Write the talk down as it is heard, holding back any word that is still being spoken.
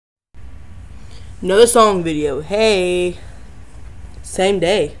Another song video. Hey. Same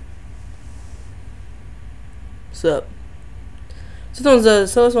day. What's up? So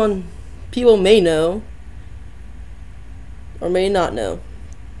this one people may know or may not know.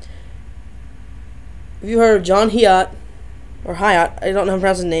 Have you heard of John Hiatt or Hiatt? I don't know how to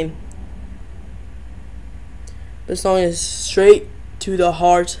pronounce his name. This song is Straight to the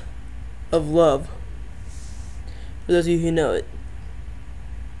Heart of Love. For those of you who know it.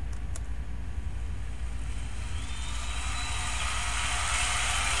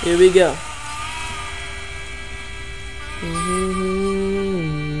 Here we go.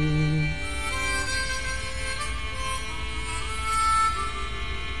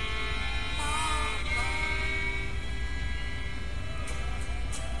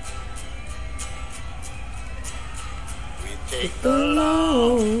 Take the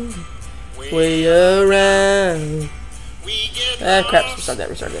long way around. Crap. Restart that.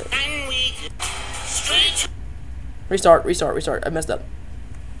 Restart. I messed up.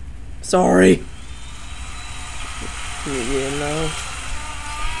 Sorry. Yeah, no.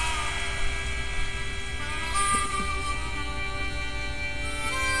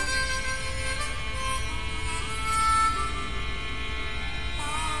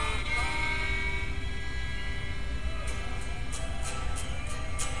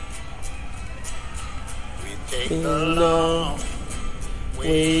 Take the long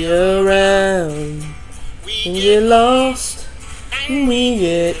way around. We get lost and we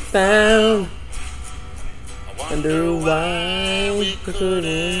get found. Wonder why we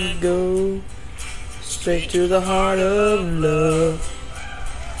couldn't go straight to the heart of love.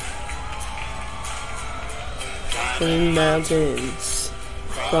 Climbing mountains,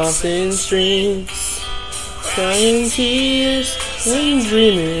 crossing streams, crying tears and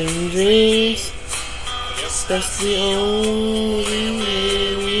dreaming dreams. That's the only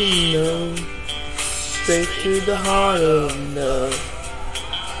way we know. Straight to the heart of love.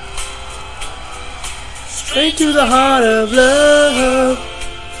 Straight to the heart of love.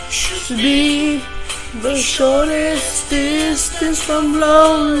 Should be the shortest distance from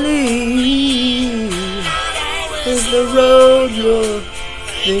lonely. Is the road you're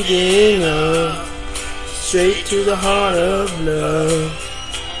thinking of. Straight to the heart of love.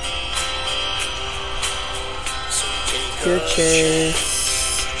 Your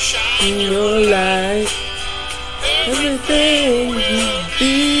chance in your life, everything will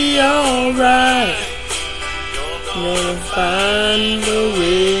be alright. You're gonna find a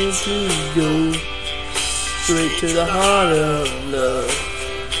way to go straight to the heart of love.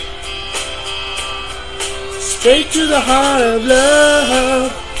 Straight to the heart of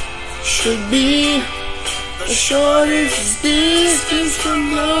love should be the shortest distance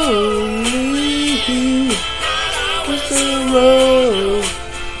from lonely. The road,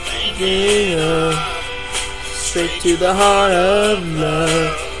 yeah, straight to the heart of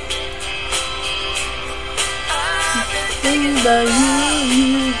love. Think about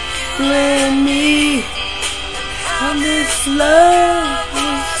you and me, how this love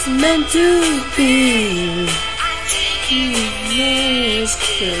was meant to be. It's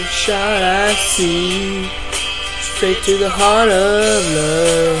the shot I see, straight to the heart of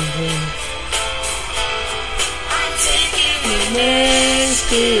love. Next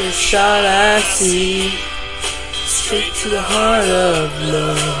shot I see, straight to the heart of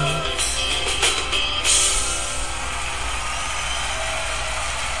love.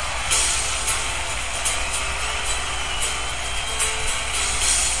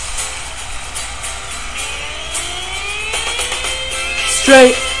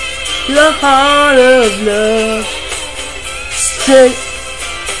 Straight to the heart of love. Straight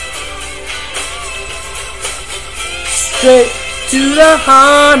to the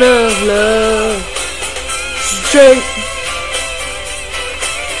heart of love.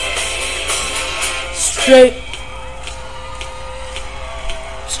 Straight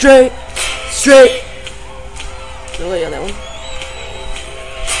delay on that one.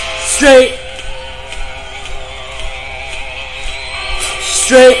 Straight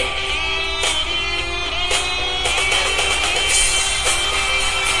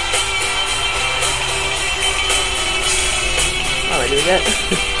Alright, doing that.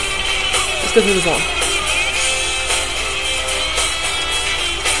 Let's go through the song.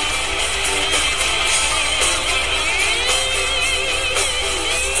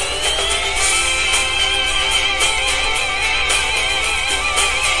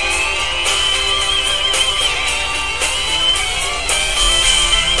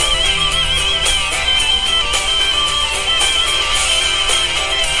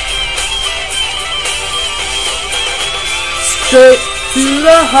 Straight to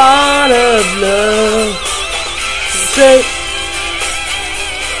the heart of love.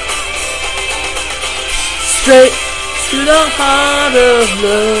 Straight to the heart of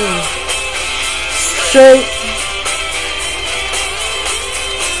love. Straight.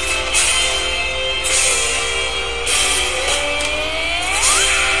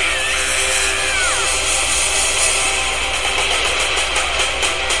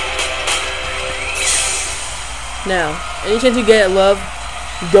 Now, any chance you get at love,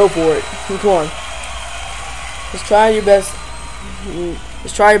 go for it. Come on. Just try your best.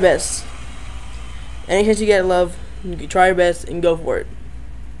 Just try your best. Any chance you get at love, try your best and go for it.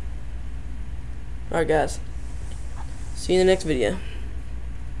 Alright guys. See you in the next video.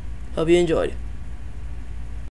 Hope you enjoyed.